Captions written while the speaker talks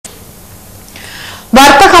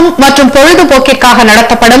வர்த்தகம் மற்றும் பொழுதுபோக்கிற்காக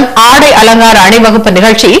நடத்தப்படும் ஆடை அலங்கார அணிவகுப்பு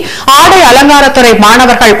நிகழ்ச்சி ஆடை அலங்காரத்துறை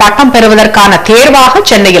மாணவர்கள் பட்டம் பெறுவதற்கான தேர்வாக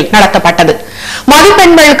சென்னையில் நடத்தப்பட்டது.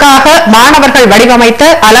 மதிப்பெண்களுக்காக மாணவர்கள் வடிவமைத்த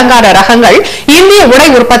அலங்கார ரகங்கள் இந்திய உடை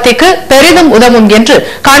உற்பத்திக்கு பெரிதும் உதவும் என்று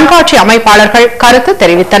கண்காட்சி அமைப்பாளர்கள் கருத்து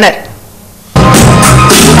தெரிவித்தனர்.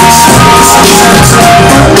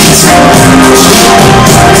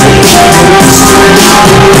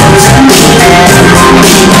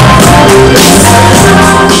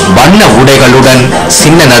 வண்ண உடைகளுடன்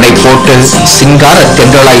சின்ன நடை போட்டு சிங்கார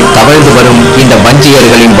தென்றலாய் தவழ்ந்து வரும் இந்த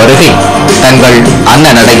வஞ்சியர்களின் வருகை தங்கள் அன்ன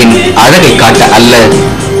நடையின் அழகை காட்ட அல்ல,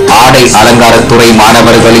 ஆடை அலங்காரத்துறை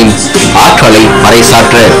மாணவர்களின் ஆற்றலை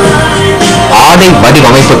பறைசாற்ற. ஆடை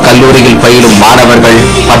வடிவமைப்பு கல்லூரியில் பயிலும் மாணவர்கள்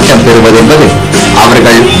பட்டம் பெறுவதென்பது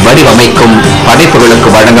அவர்கள் வடிவமைக்கும் படைப்புகளுக்கு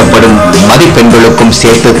வழங்கப்படும் மதிப்பெண்களுக்கும்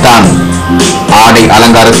சேர்த்துத்தான். ஆடை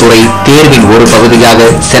அலங்காரத்துறை தேர்வின் ஒரு பகுதியாக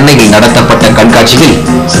சென்னையில் நடத்தப்பட்ட கண்காட்சியில்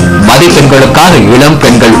மதிப்பெண்களுக்காக இளம்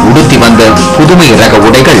பெண்கள் உடுத்தி வந்த புதுமை ரக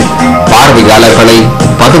உடைகள் பார்வையாளர்களை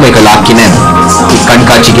பதுமைகளாக்கின.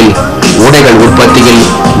 இக்கண்காட்சியில் உடைகள் உற்பத்தியில்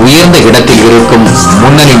உயர்ந்த இடத்தில் இருக்கும்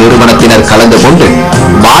முன்னணி நிறுவனத்தினர் கலந்து கொண்டு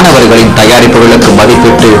மாணவர்களின் தயாரிப்புகளுக்கு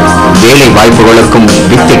மதிப்பிட்டு வேலை வாய்ப்புகளுக்கும்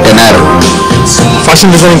வித்திட்டனர்.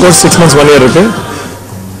 Fashion designing course 6 months 1 year இருக்கு.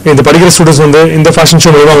 இந்த படிக்கிற ஸ்டூடெண்ட்ஸ் வந்து இந்த ஃபேஷன்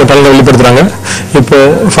ஷோ மூலமாக அவங்க டேலண்ட் வெளிப்படுத்துறாங்க. இப்போ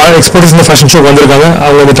எக்ஸ்பர்ட்ஸ் இந்த ஃபேஷன் ஷோக்கு வந்திருக்காங்க.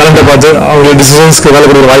 அவங்க இந்த டேலண்ட்டை பார்த்து அவங்களோட டிசைன்ஸ்க்கு வேலை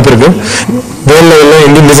கொடுக்குற வாய்ப்பு இருக்கு. வேர்ல்ட் லெவலில்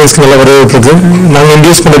இந்தியன் டிசைன்ஸ்க்கு நல்லா வரவேற்பு இருக்கு. நாங்கள்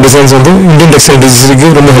இன்ட்ரடியூஸ் பண்ணுற டிசைன்ஸ் வந்து இந்தியன் டெக்ஸ்டைல் இண்டஸ்ட்ரிக்கு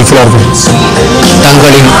ரொம்ப ஹெல்ப்ஃபுல்லாக இருக்கும்.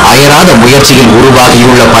 தங்களின் அயராத முயற்சியில்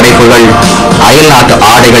உருவாகியுள்ள படைப்புகள் அயல்நாட்டு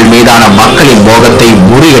ஆடைகள் மீதான மக்களின் மோகத்தை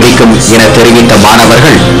முறியடிக்கும் என தெரிவித்த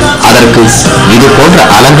மாணவர்கள் அதற்கு இது போன்ற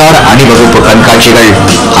அலங்கார அணிவகுப்பு கண்காட்சிகள்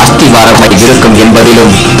அஸ்திவாரமாய் இருக்கும்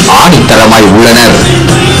என்பதிலும் ஆணித்தரமாய் உள்ளனர்.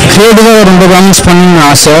 கிரியேட்டிவாக ரொம்ப ப்ராமிஸ் பண்ணணும்னு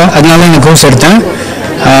ஆசை, அதனால இந்த கோர்ஸ் எடுத்தேன்.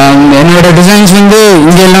 என்னோட டிசைன்ஸ் வந்து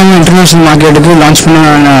இங்கே இல்லாமல் இன்டர்நேஷ்னல் மார்க்கெட்டுக்கு லான்ச்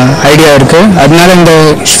பண்ண ஐடியா இருக்குது. அதனால இந்த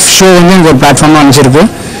ஷோ வந்து எனக்கு ஒரு பிளாட்ஃபார்மாக அமைச்சிருக்கு.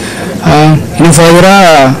 இன்னும் ஃபர்தராக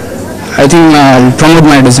I think promote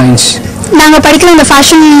my designs. நாங்கள் படிக்கிற இந்த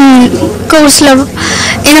ஃபேஷன் கோர்ஸில்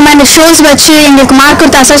இந்த மாதிரி ஷோஸ் வச்சு எங்களுக்கு மார்க்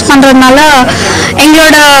கொடுத்து அசஸ் பண்ணுறதுனால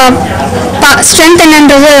எங்களோட ஸ்ட்ரென்த்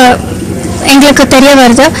என்னன்றது எங்களுக்கு தெரிய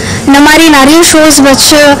வருது. இந்த மாதிரி நிறைய ஷோஸ்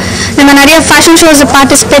வச்சு நம்ம நிறைய ஃபேஷன் ஷோஸ்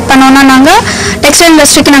பார்ட்டிசிபேட் பண்ணோன்னா நாங்கள் டெக்ஸ்டைல்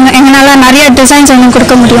இண்டஸ்ட்ரிக்கு எங்களால் நிறைய டிசைன்ஸ் வந்து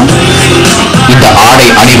கொடுக்க முடியும். இந்த ஆடை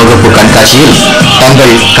அணிவகுப்பு கண்காட்சியில்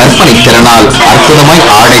தங்கள் கற்பனை திறனால் அற்புதமாய்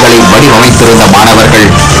ஆடைகளை வடிவமைத்திருந்த மாணவர்கள்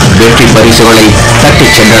வெற்றி பரிசுகளை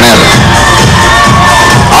தட்டிச் சென்றனர்.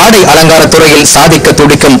 ஆடை அலங்கார துறையில் சாதிக்க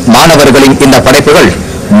துடிக்கும் மாணவர்களின் இந்த படைப்புகள்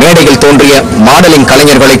மேடையில் தோன்றிய மாடலிங்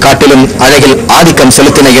கலைஞர்களை காட்டிலும் அழகில் ஆதிக்கம்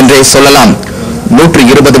செலுத்தின என்றே சொல்லலாம்.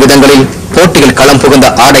 120 விதங்களில் போட்டியில் களம் புகுந்த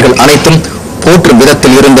ஆடைகள் அனைத்தும் போற்றும்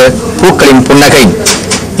விதத்தில் இருந்த பூக்களின் புன்னகை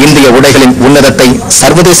இந்திய உடைகளின் உன்னதத்தை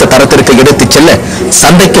சர்வதேச தரத்திற்கு எடுத்துச் செல்ல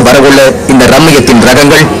சந்தைக்கு வரவுள்ள இந்த ரம்மியத்தின்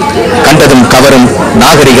ரகங்கள் கண்டதும் கவரும்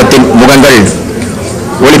நாகரிகத்தின் முகங்கள்.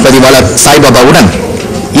 ஒளிப்பதிவாளர் சாய்பாபாவுடன்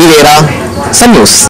ஈவேரா, சன் நியூஸ்.